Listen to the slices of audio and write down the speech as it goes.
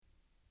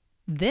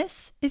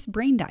This is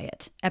Brain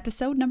Diet,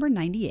 episode number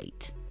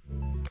 98.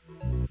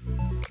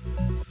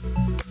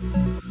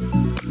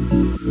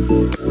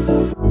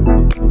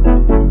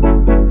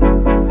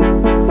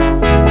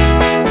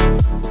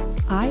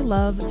 I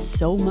love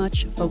so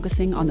much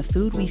focusing on the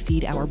food we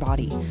feed our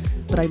body,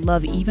 but I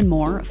love even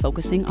more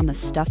focusing on the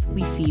stuff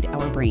we feed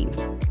our brain.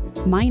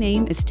 My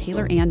name is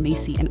Taylor Ann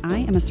Macy, and I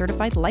am a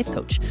certified life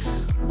coach.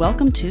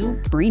 Welcome to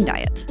Brain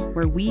Diet,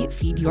 where we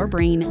feed your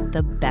brain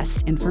the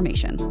best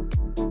information.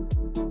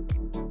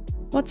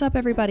 What's up,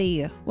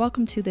 everybody?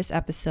 Welcome to this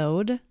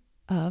episode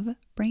of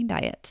Brain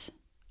Diet.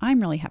 I'm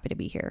really happy to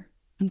be here.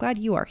 I'm glad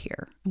you are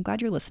here. I'm glad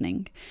you're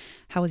listening.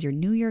 How is your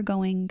new year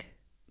going?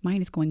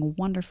 Mine is going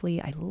wonderfully.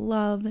 I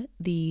love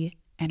the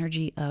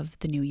energy of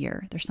the new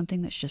year. There's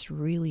something that's just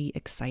really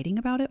exciting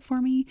about it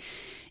for me,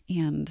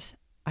 and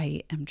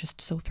I am just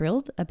so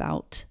thrilled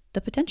about the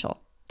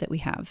potential that we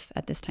have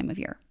at this time of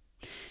year.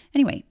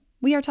 Anyway,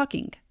 we are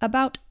talking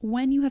about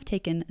when you have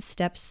taken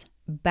steps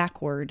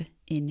backward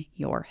in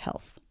your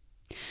health.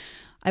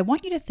 I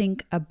want you to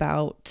think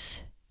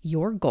about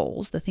your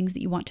goals, the things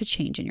that you want to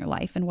change in your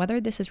life, and whether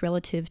this is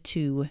relative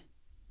to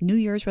New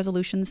Year's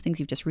resolutions, things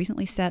you've just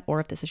recently set, or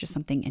if this is just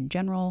something in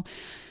general.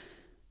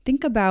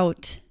 Think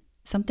about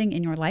something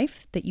in your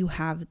life that you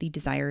have the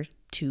desire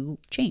to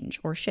change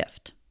or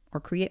shift or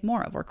create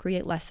more of or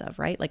create less of,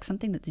 right? Like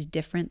something that's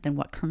different than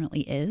what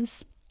currently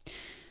is.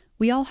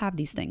 We all have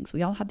these things.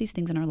 We all have these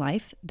things in our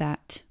life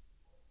that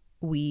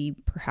we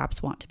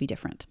perhaps want to be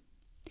different.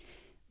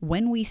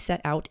 When we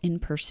set out in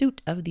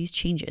pursuit of these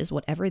changes,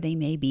 whatever they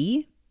may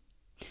be,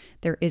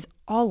 there is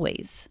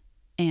always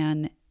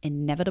an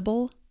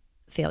inevitable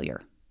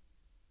failure.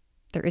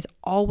 There is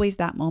always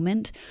that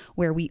moment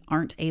where we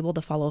aren't able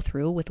to follow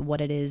through with what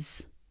it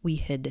is we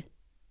had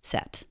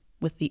set,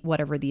 with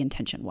whatever the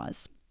intention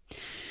was.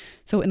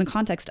 So in the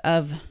context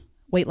of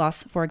weight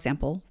loss, for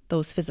example,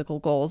 those physical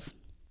goals,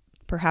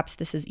 perhaps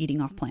this is eating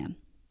off plan.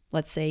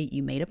 Let's say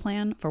you made a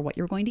plan for what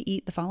you're going to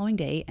eat the following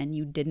day and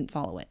you didn't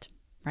follow it,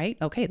 right?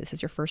 Okay, this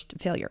is your first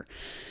failure.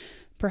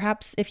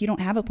 Perhaps if you don't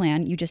have a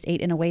plan, you just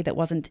ate in a way that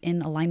wasn't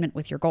in alignment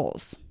with your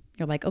goals.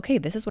 You're like, okay,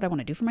 this is what I want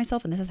to do for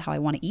myself and this is how I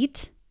want to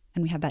eat.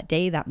 And we have that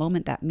day, that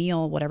moment, that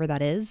meal, whatever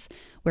that is,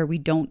 where we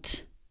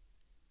don't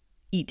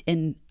eat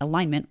in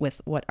alignment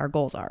with what our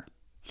goals are.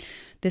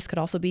 This could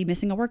also be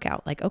missing a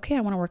workout. Like, okay,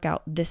 I want to work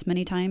out this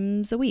many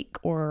times a week,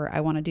 or I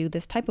want to do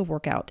this type of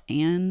workout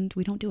and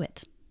we don't do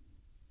it.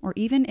 Or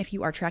even if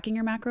you are tracking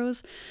your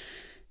macros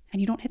and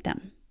you don't hit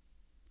them.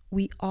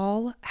 We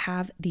all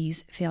have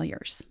these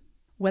failures.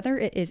 Whether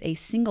it is a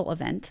single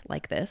event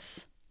like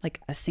this,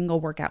 like a single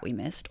workout we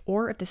missed,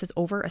 or if this is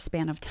over a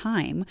span of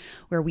time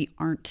where we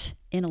aren't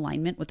in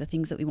alignment with the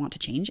things that we want to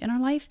change in our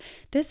life,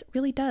 this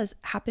really does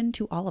happen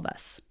to all of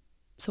us.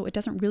 So it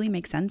doesn't really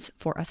make sense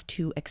for us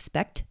to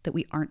expect that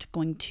we aren't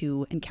going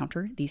to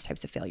encounter these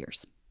types of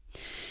failures.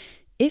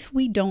 If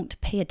we don't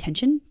pay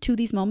attention to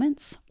these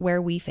moments where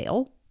we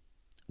fail,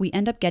 we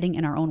end up getting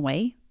in our own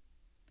way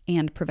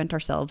and prevent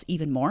ourselves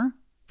even more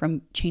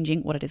from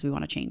changing what it is we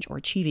want to change or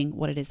achieving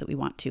what it is that we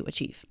want to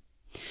achieve.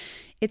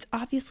 It's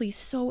obviously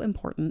so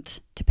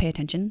important to pay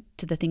attention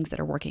to the things that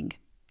are working,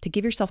 to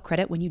give yourself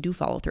credit when you do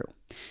follow through,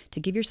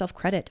 to give yourself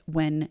credit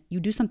when you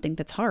do something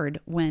that's hard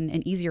when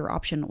an easier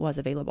option was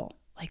available.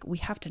 Like, we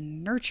have to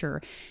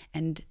nurture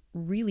and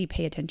really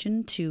pay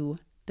attention to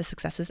the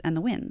successes and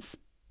the wins.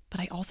 But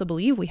I also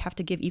believe we have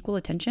to give equal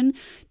attention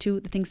to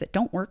the things that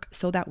don't work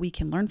so that we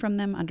can learn from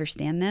them,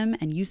 understand them,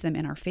 and use them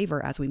in our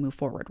favor as we move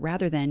forward,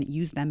 rather than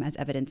use them as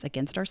evidence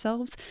against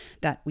ourselves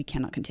that we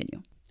cannot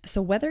continue.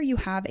 So whether you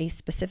have a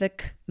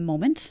specific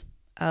moment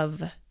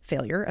of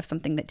failure, of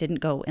something that didn't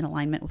go in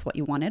alignment with what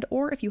you wanted,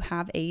 or if you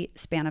have a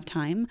span of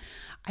time,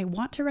 I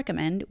want to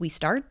recommend we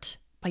start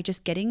by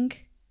just getting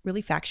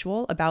really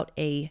factual about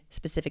a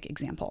specific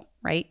example,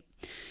 right?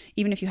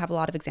 Even if you have a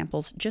lot of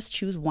examples, just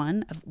choose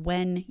one of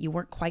when you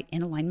weren't quite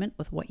in alignment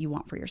with what you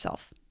want for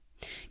yourself.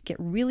 Get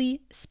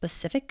really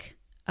specific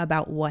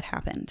about what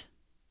happened.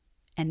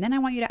 And then I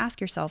want you to ask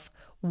yourself,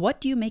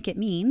 what do you make it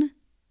mean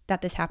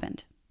that this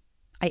happened?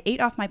 I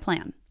ate off my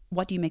plan.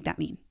 What do you make that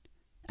mean?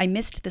 I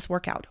missed this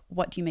workout.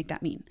 What do you make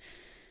that mean?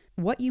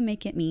 What you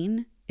make it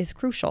mean is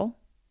crucial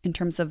in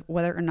terms of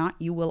whether or not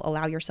you will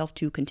allow yourself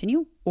to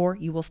continue or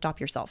you will stop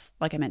yourself,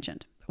 like I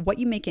mentioned. What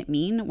you make it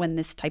mean when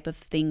this type of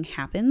thing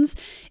happens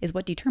is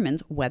what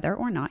determines whether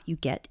or not you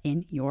get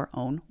in your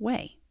own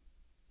way.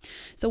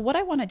 So what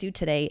I want to do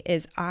today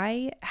is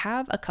I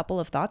have a couple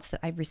of thoughts that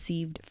I've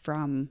received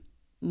from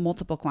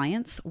multiple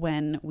clients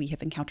when we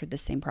have encountered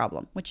this same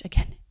problem, which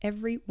again,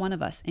 every one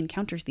of us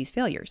encounters these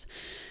failures.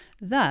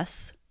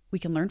 Thus, we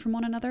can learn from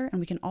one another and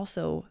we can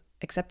also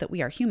accept that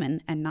we are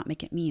human and not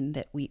make it mean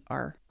that we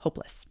are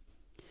hopeless.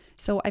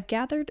 So I've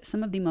gathered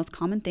some of the most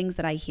common things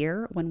that I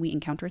hear when we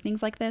encounter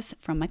things like this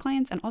from my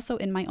clients and also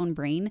in my own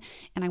brain.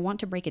 And I want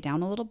to break it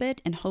down a little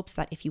bit in hopes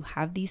that if you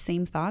have these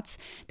same thoughts,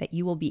 that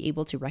you will be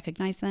able to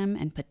recognize them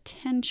and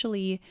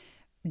potentially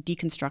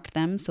deconstruct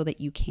them so that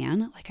you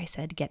can, like I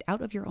said, get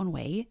out of your own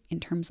way in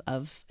terms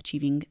of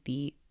achieving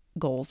the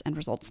goals and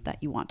results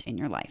that you want in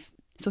your life.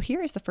 So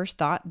here is the first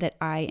thought that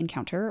I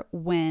encounter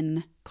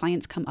when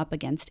clients come up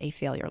against a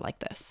failure like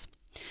this.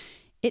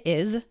 It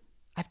is,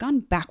 I've gone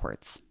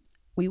backwards.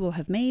 We will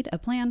have made a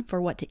plan for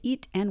what to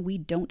eat and we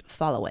don't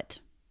follow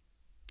it.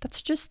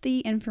 That's just the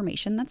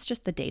information, that's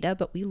just the data,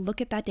 but we look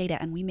at that data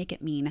and we make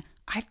it mean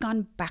I've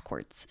gone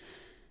backwards.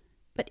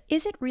 But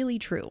is it really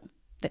true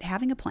that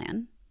having a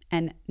plan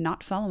and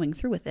not following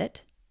through with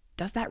it,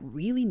 does that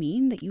really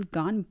mean that you've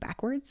gone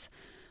backwards?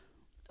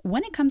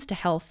 When it comes to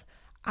health,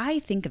 I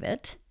think of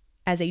it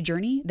as a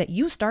journey that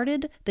you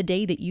started the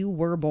day that you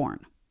were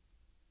born.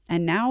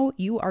 And now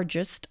you are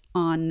just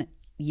on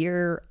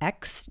year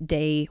X,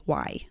 day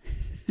Y.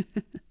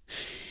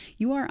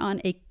 You are on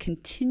a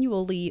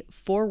continually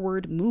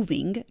forward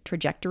moving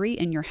trajectory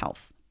in your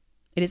health.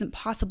 It isn't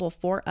possible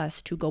for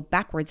us to go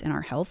backwards in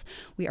our health.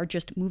 We are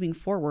just moving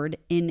forward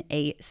in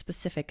a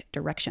specific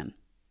direction.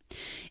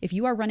 If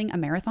you are running a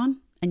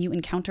marathon and you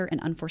encounter an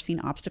unforeseen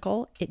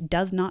obstacle, it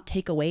does not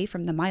take away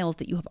from the miles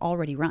that you have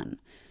already run.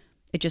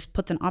 It just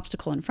puts an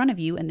obstacle in front of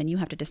you, and then you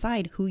have to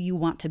decide who you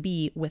want to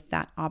be with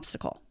that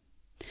obstacle.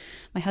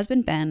 My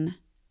husband, Ben,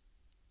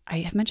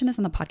 I have mentioned this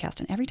on the podcast,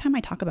 and every time I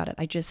talk about it,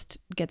 I just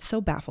get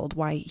so baffled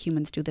why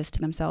humans do this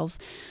to themselves.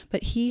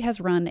 But he has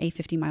run a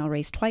 50-mile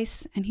race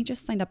twice, and he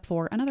just signed up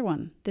for another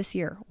one this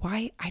year.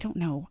 Why? I don't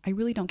know. I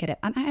really don't get it.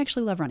 And I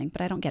actually love running,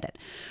 but I don't get it.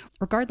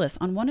 Regardless,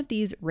 on one of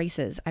these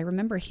races, I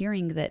remember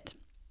hearing that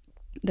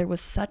there was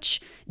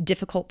such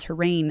difficult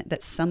terrain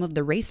that some of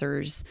the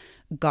racers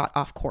got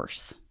off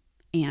course.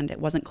 And it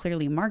wasn't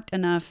clearly marked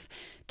enough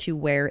to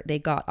where they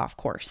got off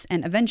course.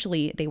 And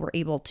eventually they were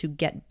able to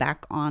get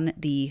back on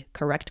the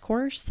correct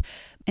course.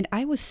 And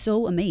I was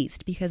so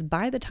amazed because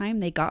by the time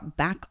they got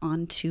back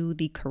onto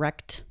the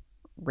correct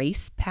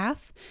race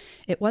path,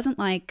 it wasn't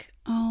like,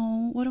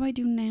 oh, what do I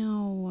do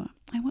now?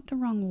 I went the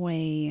wrong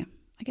way.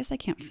 I guess I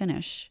can't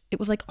finish. It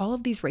was like all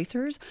of these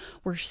racers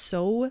were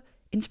so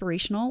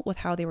inspirational with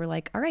how they were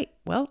like, all right,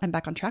 well, I'm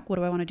back on track. What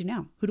do I want to do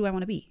now? Who do I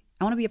want to be?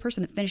 I want to be a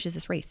person that finishes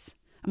this race.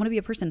 I want to be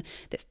a person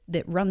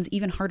that runs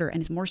even harder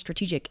and is more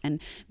strategic and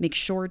makes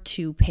sure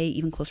to pay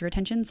even closer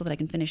attention so that I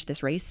can finish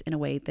this race in a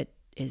way that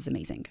is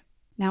amazing.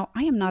 Now,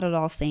 I am not at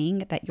all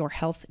saying that your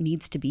health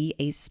needs to be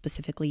a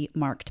specifically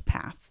marked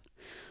path.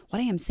 What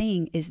I am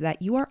saying is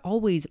that you are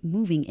always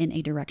moving in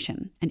a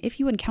direction. And if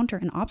you encounter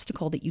an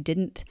obstacle that you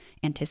didn't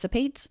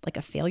anticipate, like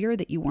a failure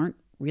that you weren't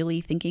really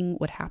thinking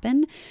would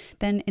happen,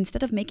 then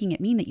instead of making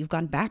it mean that you've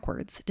gone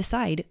backwards,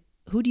 decide,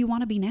 who do you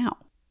want to be now?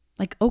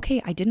 Like,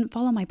 okay, I didn't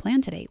follow my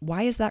plan today.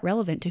 Why is that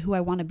relevant to who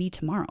I want to be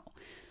tomorrow?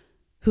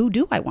 Who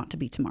do I want to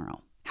be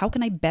tomorrow? How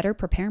can I better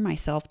prepare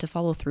myself to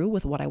follow through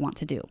with what I want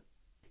to do?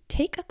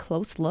 Take a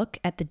close look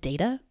at the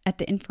data, at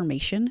the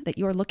information that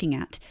you are looking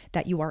at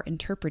that you are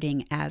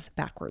interpreting as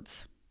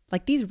backwards.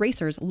 Like these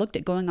racers looked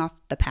at going off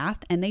the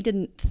path and they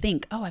didn't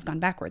think, oh, I've gone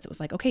backwards. It was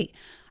like, okay,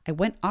 I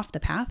went off the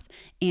path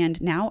and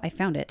now I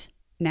found it.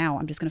 Now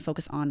I'm just going to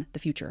focus on the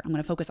future. I'm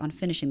going to focus on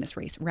finishing this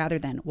race rather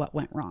than what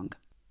went wrong.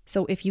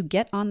 So if you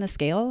get on the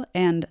scale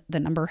and the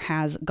number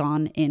has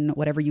gone in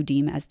whatever you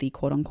deem as the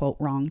quote unquote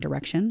wrong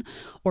direction,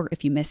 or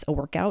if you miss a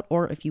workout,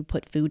 or if you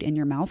put food in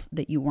your mouth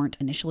that you weren't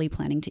initially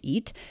planning to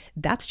eat,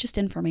 that's just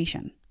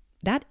information.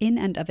 That in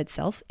and of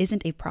itself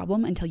isn't a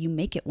problem until you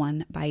make it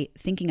one by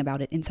thinking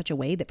about it in such a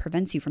way that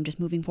prevents you from just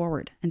moving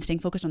forward and staying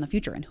focused on the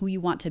future and who you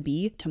want to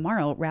be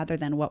tomorrow rather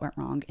than what went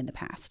wrong in the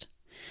past.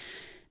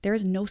 There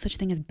is no such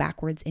thing as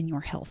backwards in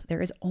your health.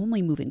 There is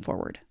only moving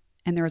forward.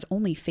 And there is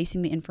only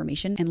facing the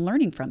information and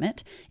learning from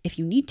it if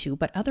you need to,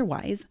 but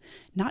otherwise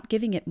not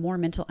giving it more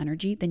mental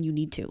energy than you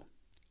need to.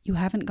 You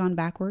haven't gone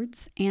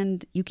backwards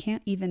and you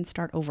can't even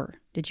start over.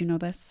 Did you know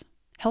this?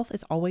 Health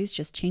is always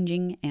just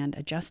changing and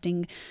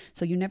adjusting,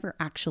 so you never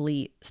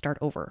actually start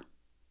over.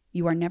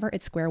 You are never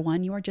at square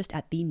one. You are just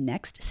at the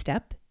next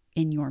step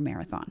in your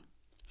marathon.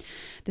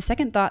 The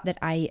second thought that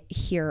I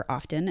hear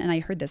often, and I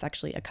heard this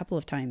actually a couple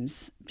of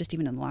times, just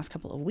even in the last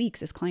couple of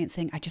weeks, is clients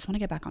saying, I just want to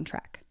get back on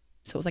track.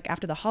 So it was like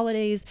after the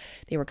holidays,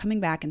 they were coming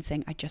back and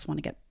saying, I just want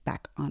to get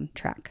back on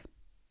track.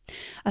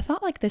 A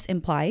thought like this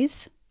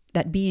implies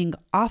that being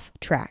off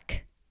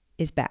track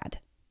is bad.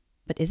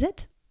 But is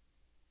it?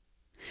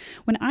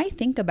 When I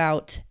think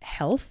about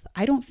health,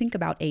 I don't think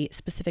about a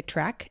specific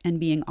track and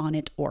being on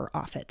it or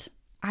off it.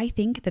 I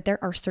think that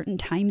there are certain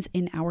times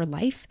in our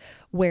life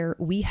where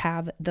we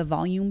have the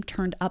volume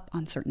turned up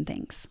on certain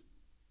things.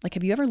 Like,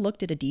 have you ever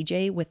looked at a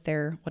DJ with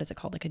their, what is it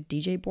called? Like a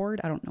DJ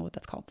board? I don't know what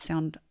that's called.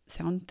 Sound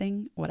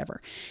thing,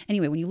 whatever.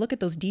 Anyway, when you look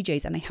at those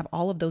DJs and they have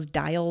all of those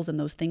dials and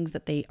those things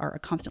that they are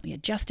constantly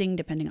adjusting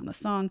depending on the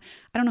song.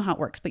 I don't know how it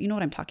works, but you know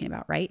what I'm talking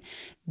about, right?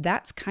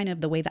 That's kind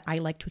of the way that I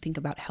like to think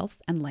about health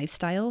and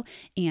lifestyle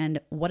and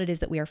what it is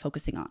that we are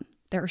focusing on.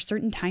 There are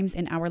certain times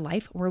in our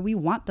life where we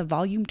want the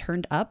volume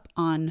turned up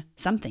on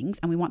some things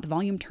and we want the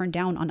volume turned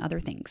down on other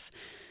things.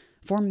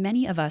 For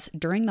many of us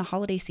during the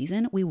holiday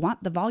season, we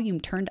want the volume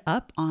turned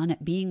up on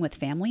being with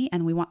family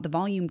and we want the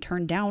volume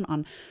turned down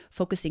on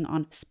focusing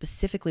on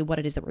specifically what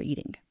it is that we're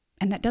eating.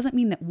 And that doesn't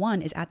mean that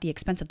one is at the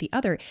expense of the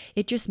other.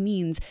 It just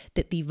means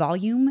that the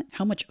volume,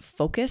 how much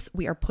focus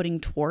we are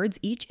putting towards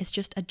each is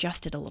just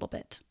adjusted a little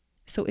bit.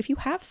 So if you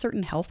have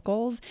certain health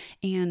goals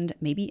and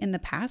maybe in the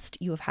past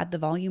you have had the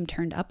volume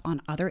turned up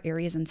on other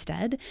areas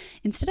instead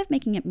of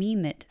making it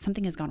mean that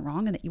something has gone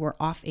wrong and that you are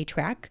off a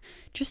track,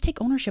 just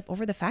take ownership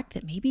over the fact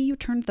that maybe you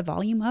turned the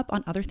volume up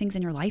on other things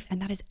in your life,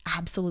 and that is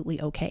absolutely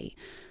okay.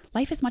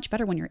 Life is much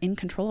better when you're in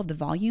control of the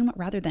volume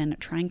rather than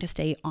trying to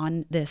stay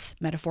on this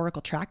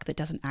metaphorical track that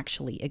doesn't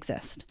actually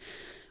exist.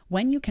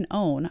 When you can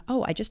own,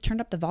 oh, I just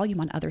turned up the volume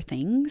on other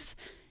things,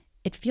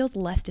 it feels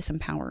less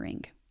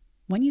disempowering.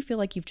 When you feel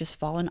like you've just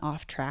fallen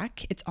off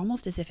track, it's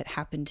almost as if it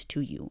happened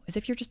to you, as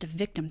if you're just a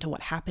victim to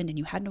what happened and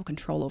you had no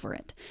control over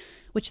it.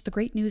 Which the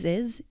great news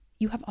is,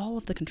 you have all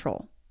of the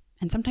control.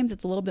 And sometimes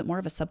it's a little bit more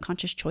of a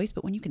subconscious choice,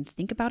 but when you can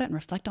think about it and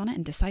reflect on it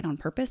and decide on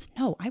purpose,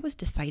 no, I was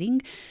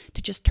deciding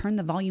to just turn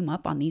the volume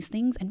up on these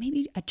things and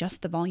maybe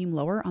adjust the volume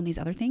lower on these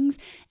other things.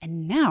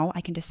 And now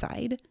I can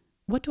decide,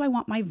 what do I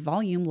want my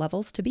volume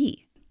levels to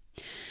be?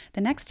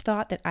 The next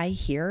thought that I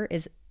hear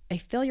is, a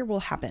failure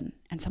will happen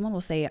and someone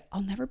will say,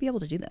 I'll never be able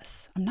to do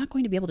this. I'm not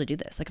going to be able to do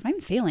this. Like if I'm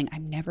failing,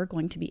 I'm never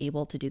going to be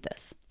able to do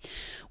this.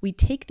 We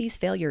take these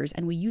failures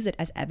and we use it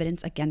as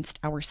evidence against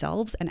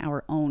ourselves and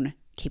our own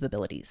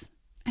capabilities.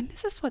 And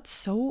this is what's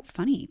so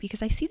funny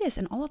because I see this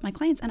in all of my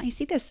clients and I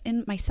see this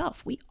in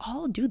myself. We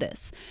all do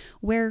this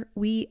where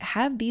we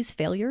have these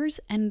failures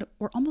and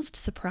we're almost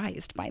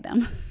surprised by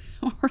them.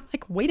 We're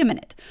like, wait a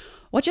minute,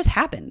 what just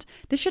happened?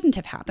 This shouldn't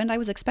have happened. I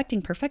was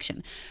expecting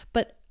perfection.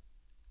 But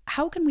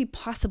how can we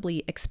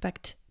possibly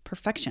expect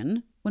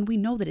perfection when we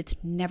know that it's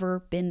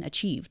never been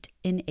achieved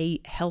in a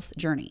health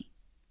journey?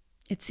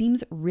 It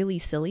seems really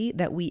silly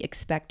that we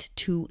expect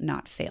to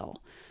not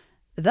fail.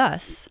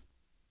 Thus,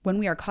 when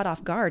we are caught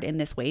off guard in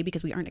this way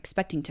because we aren't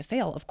expecting to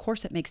fail, of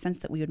course it makes sense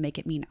that we would make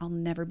it mean I'll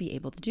never be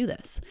able to do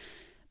this.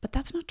 But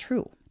that's not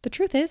true. The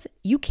truth is,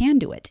 you can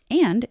do it,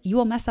 and you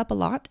will mess up a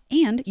lot,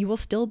 and you will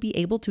still be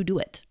able to do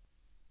it.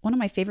 One of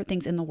my favorite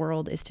things in the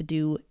world is to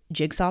do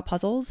jigsaw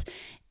puzzles,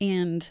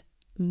 and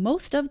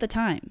most of the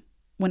time,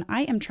 when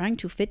I am trying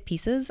to fit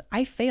pieces,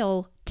 I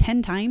fail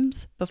 10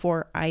 times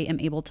before I am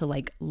able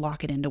to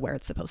lock it into where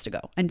it's supposed to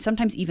go, and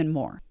sometimes even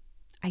more.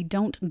 I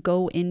don't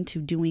go into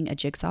doing a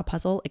jigsaw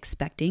puzzle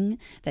expecting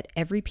that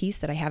every piece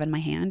that I have in my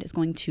hand is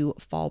going to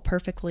fall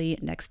perfectly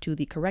next to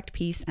the correct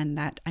piece and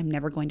that I'm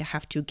never going to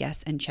have to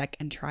guess and check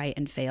and try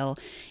and fail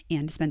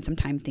and spend some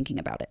time thinking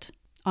about it.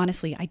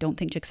 Honestly, I don't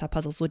think jigsaw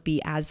puzzles would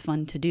be as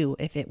fun to do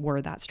if it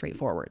were that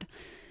straightforward.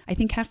 I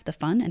think half the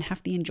fun and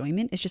half the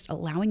enjoyment is just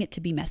allowing it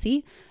to be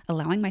messy,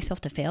 allowing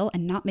myself to fail,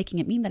 and not making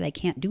it mean that I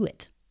can't do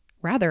it.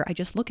 Rather, I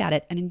just look at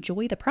it and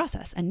enjoy the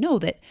process and know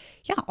that,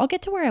 yeah, I'll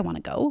get to where I want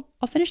to go.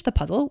 I'll finish the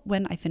puzzle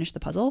when I finish the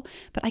puzzle,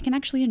 but I can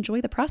actually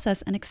enjoy the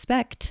process and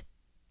expect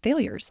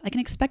failures. I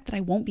can expect that I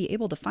won't be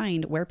able to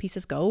find where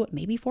pieces go,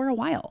 maybe for a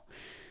while.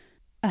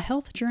 A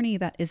health journey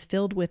that is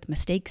filled with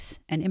mistakes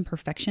and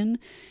imperfection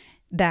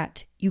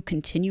that you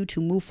continue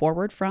to move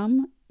forward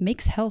from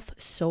makes health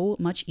so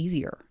much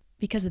easier.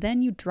 Because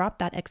then you drop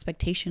that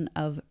expectation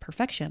of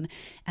perfection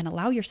and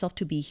allow yourself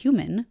to be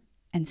human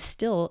and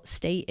still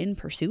stay in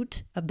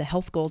pursuit of the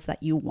health goals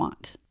that you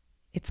want.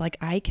 It's like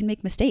I can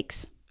make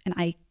mistakes and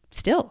I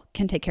still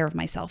can take care of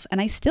myself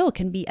and I still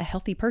can be a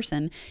healthy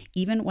person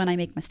even when I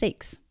make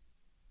mistakes.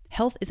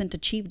 Health isn't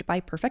achieved by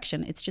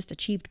perfection, it's just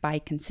achieved by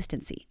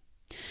consistency.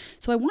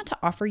 So I want to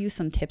offer you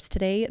some tips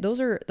today.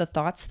 Those are the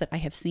thoughts that I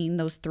have seen,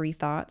 those 3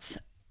 thoughts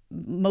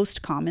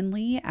most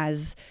commonly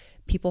as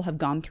people have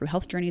gone through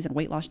health journeys and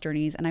weight loss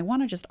journeys. And I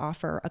want to just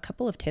offer a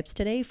couple of tips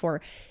today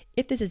for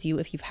if this is you,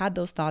 if you've had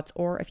those thoughts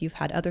or if you've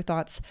had other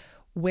thoughts,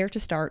 where to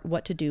start,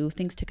 what to do,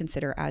 things to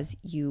consider as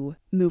you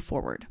move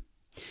forward.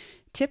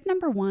 Tip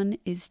number 1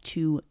 is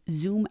to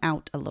zoom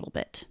out a little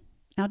bit.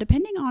 Now,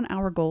 depending on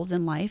our goals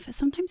in life,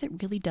 sometimes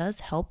it really does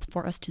help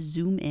for us to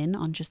zoom in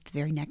on just the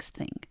very next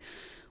thing.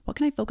 What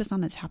can I focus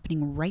on that's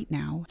happening right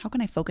now? How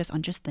can I focus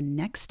on just the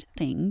next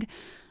thing?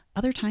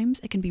 Other times,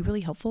 it can be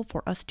really helpful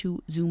for us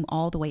to zoom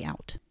all the way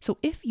out. So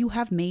if you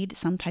have made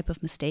some type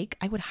of mistake,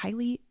 I would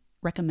highly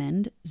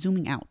recommend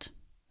zooming out.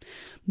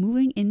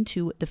 Moving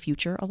into the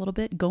future a little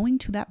bit, going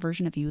to that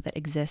version of you that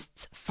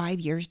exists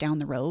 5 years down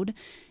the road,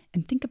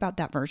 and think about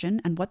that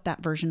version and what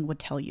that version would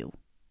tell you.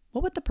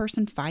 What would the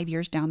person 5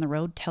 years down the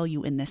road tell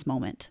you in this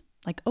moment?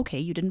 Like, okay,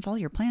 you didn't follow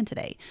your plan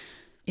today.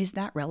 Is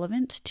that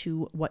relevant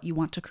to what you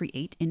want to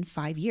create in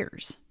 5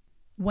 years?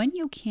 When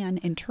you can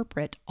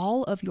interpret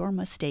all of your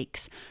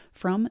mistakes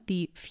from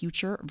the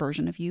future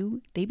version of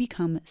you, they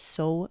become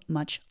so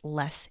much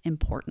less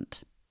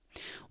important.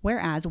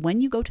 Whereas when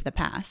you go to the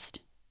past,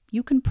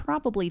 you can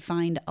probably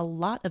find a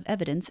lot of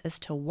evidence as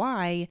to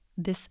why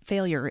this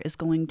failure is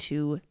going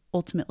to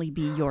ultimately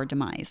be your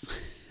demise.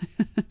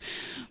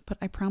 But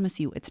I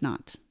promise you it's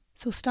not.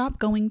 So stop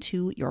going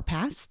to your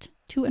past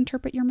to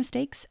interpret your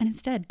mistakes and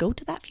instead go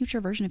to that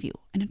future version of you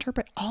and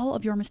interpret all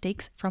of your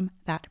mistakes from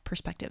that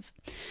perspective.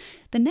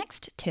 The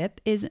next tip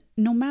is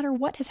no matter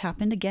what has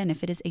happened, again,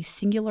 if it is a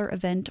singular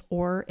event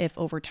or if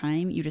over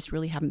time you just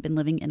really haven't been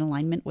living in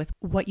alignment with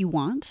what you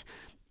want,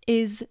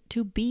 is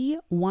to be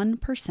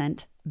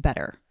 1%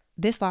 better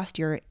This last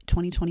year,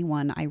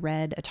 2021, I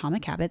read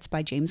Atomic Habits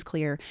by James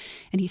Clear,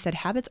 and he said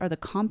habits are the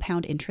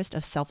compound interest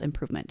of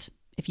self-improvement.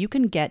 If you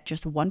can get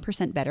just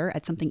 1% better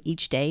at something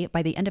each day,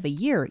 by the end of a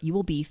year, you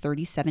will be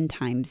 37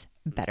 times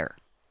better.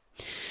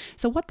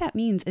 So what that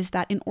means is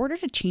that in order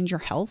to change your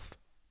health,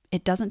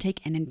 it doesn't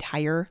take an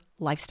entire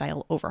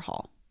lifestyle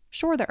overhaul.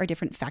 Sure, there are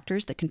different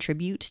factors that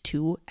contribute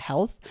to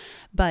health,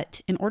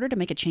 but in order to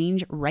make a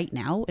change right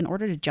now, in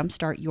order to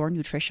jumpstart your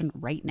nutrition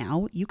right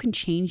now, you can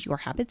change your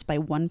habits by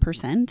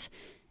 1%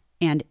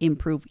 and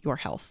improve your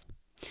health.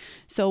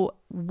 So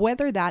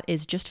whether that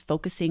is just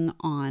focusing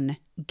on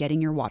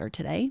getting your water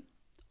today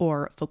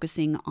or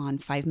focusing on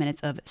 5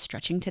 minutes of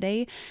stretching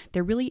today,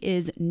 there really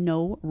is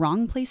no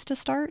wrong place to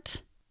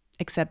start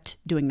except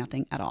doing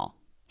nothing at all.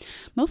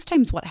 Most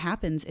times what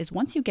happens is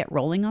once you get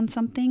rolling on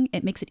something,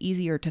 it makes it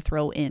easier to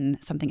throw in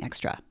something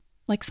extra.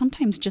 Like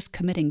sometimes just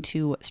committing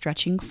to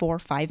stretching for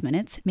 5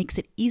 minutes makes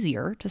it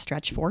easier to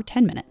stretch for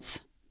 10 minutes.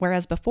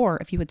 Whereas before,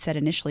 if you had said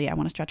initially, I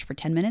want to stretch for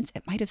 10 minutes,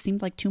 it might have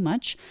seemed like too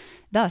much.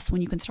 Thus,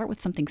 when you can start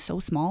with something so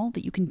small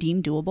that you can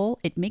deem doable,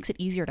 it makes it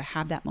easier to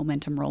have that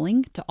momentum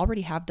rolling, to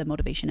already have the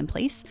motivation in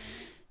place,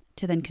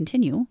 to then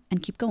continue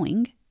and keep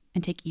going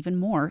and take even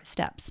more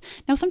steps.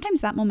 Now, sometimes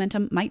that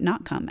momentum might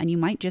not come and you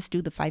might just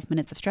do the 5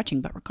 minutes of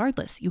stretching, but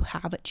regardless, you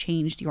have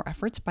changed your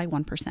efforts by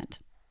 1%.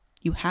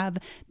 You have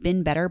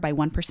been better by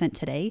 1%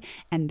 today,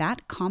 and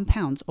that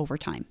compounds over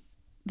time.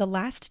 The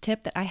last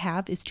tip that I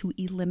have is to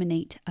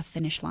eliminate a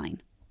finish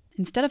line.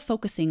 Instead of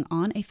focusing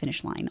on a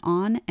finish line,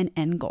 on an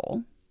end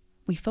goal,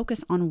 we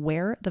focus on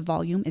where the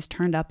volume is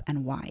turned up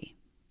and why.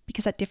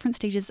 Because at different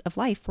stages of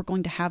life, we're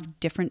going to have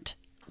different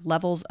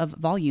levels of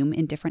volume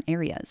in different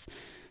areas.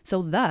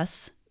 So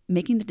thus,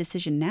 making the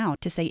decision now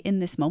to say in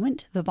this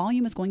moment, the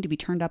volume is going to be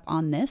turned up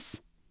on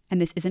this, and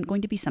this isn't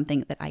going to be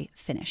something that I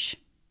finish.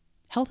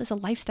 Health is a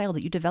lifestyle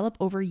that you develop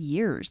over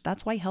years.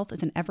 That's why health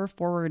is an ever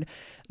forward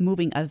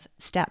moving of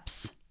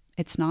steps.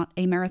 It's not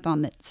a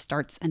marathon that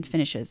starts and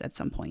finishes at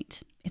some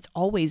point. It's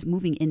always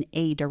moving in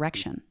a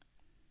direction.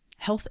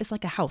 Health is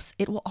like a house.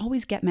 It will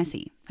always get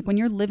messy. Like when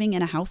you're living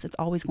in a house, it's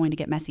always going to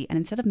get messy. And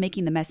instead of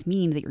making the mess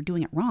mean that you're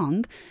doing it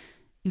wrong,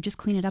 you just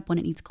clean it up when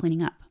it needs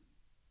cleaning up.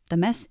 The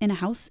mess in a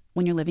house,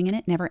 when you're living in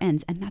it, never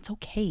ends, and that's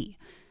okay.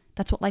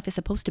 That's what life is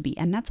supposed to be,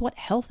 and that's what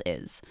health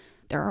is.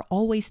 There are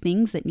always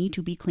things that need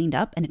to be cleaned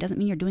up, and it doesn't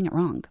mean you're doing it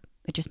wrong.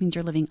 It just means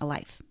you're living a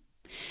life.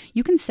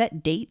 You can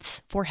set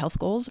dates for health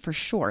goals for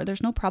sure.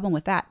 There's no problem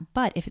with that,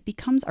 but if it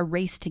becomes a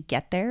race to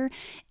get there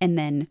and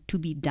then to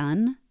be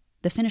done,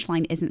 the finish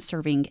line isn't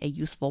serving a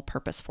useful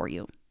purpose for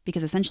you,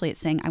 because essentially it's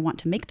saying, I want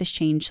to make this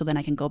change so then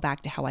I can go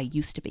back to how I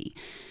used to be.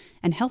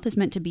 And health is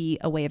meant to be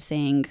a way of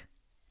saying,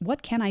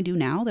 what can I do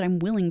now that I'm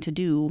willing to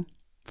do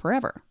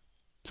forever?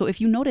 So if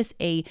you notice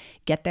a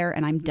get there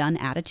and I'm done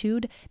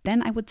attitude,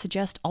 then I would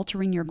suggest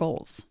altering your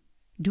goals.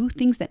 Do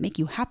things that make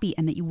you happy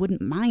and that you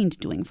wouldn't mind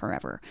doing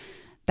forever.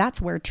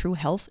 That's where true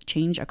health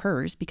change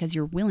occurs, because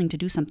you're willing to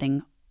do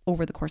something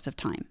over the course of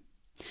time.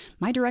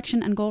 My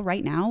direction and goal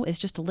right now is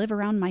just to live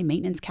around my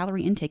maintenance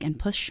calorie intake and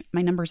push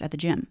my numbers at the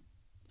gym.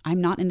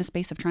 I'm not in a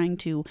space of trying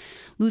to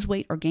lose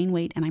weight or gain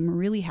weight, and I'm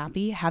really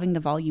happy having the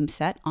volume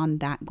set on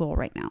that goal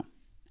right now.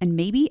 And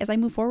maybe as I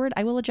move forward,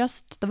 I will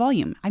adjust the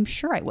volume. I'm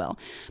sure I will.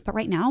 But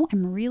right now,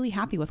 I'm really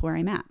happy with where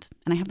I'm at.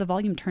 And I have the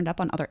volume turned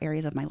up on other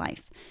areas of my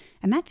life.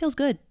 And that feels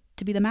good,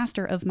 to be the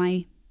master of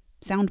my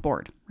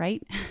soundboard,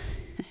 right?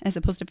 As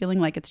opposed to feeling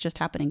like it's just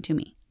happening to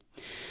me.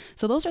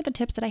 So those are the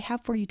tips that I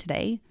have for you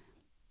today.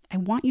 I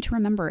want you to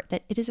remember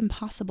that it is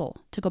impossible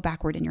to go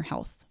backward in your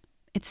health.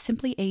 It's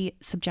simply a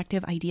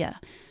subjective idea.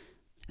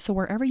 So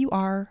wherever you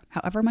are,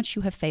 however much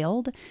you have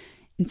failed,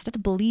 instead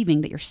of believing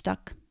that you're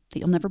stuck, that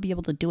you'll never be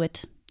able to do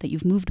it, that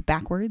you've moved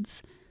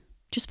backwards,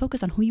 just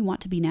focus on who you want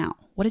to be now.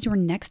 What is your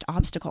next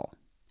obstacle?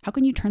 How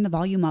can you turn the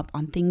volume up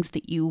on things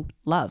that you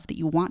love, that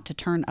you want to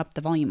turn up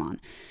the volume on?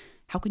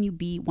 How can you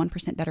be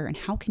 1% better? And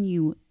how can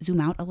you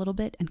zoom out a little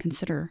bit and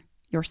consider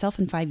yourself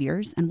in 5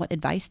 years and what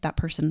advice that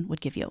person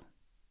would give you?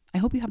 I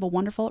hope you have a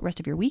wonderful rest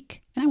of your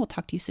week, and I will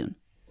talk to you soon.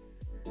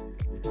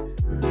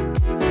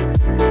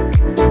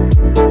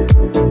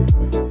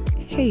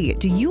 Hey,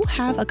 do you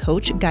have a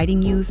coach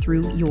guiding you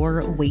through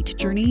your weight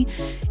journey?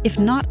 If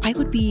not, I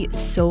would be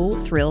so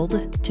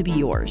thrilled to be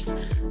yours.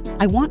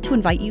 I want to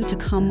invite you to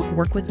come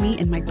work with me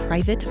in my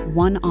private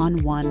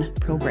one-on-one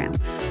program,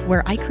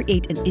 where I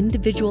create an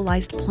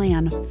individualized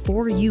plan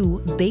for you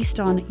based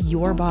on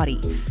your body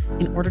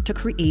in order to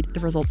create the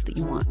results that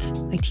you want.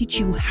 I teach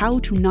you how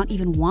to not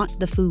even want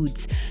the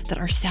foods that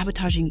are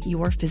sabotaging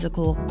your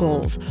physical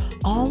goals,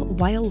 all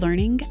while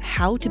learning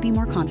how to be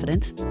more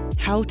confident,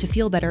 how to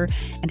feel better,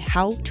 and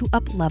how to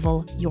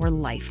up-level your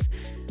life.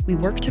 We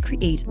work to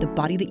create the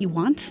body that you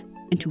want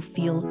and to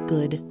feel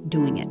good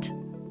doing it.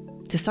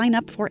 To sign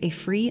up for a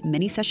free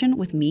mini session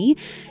with me,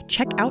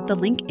 check out the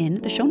link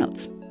in the show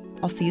notes.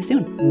 I'll see you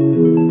soon.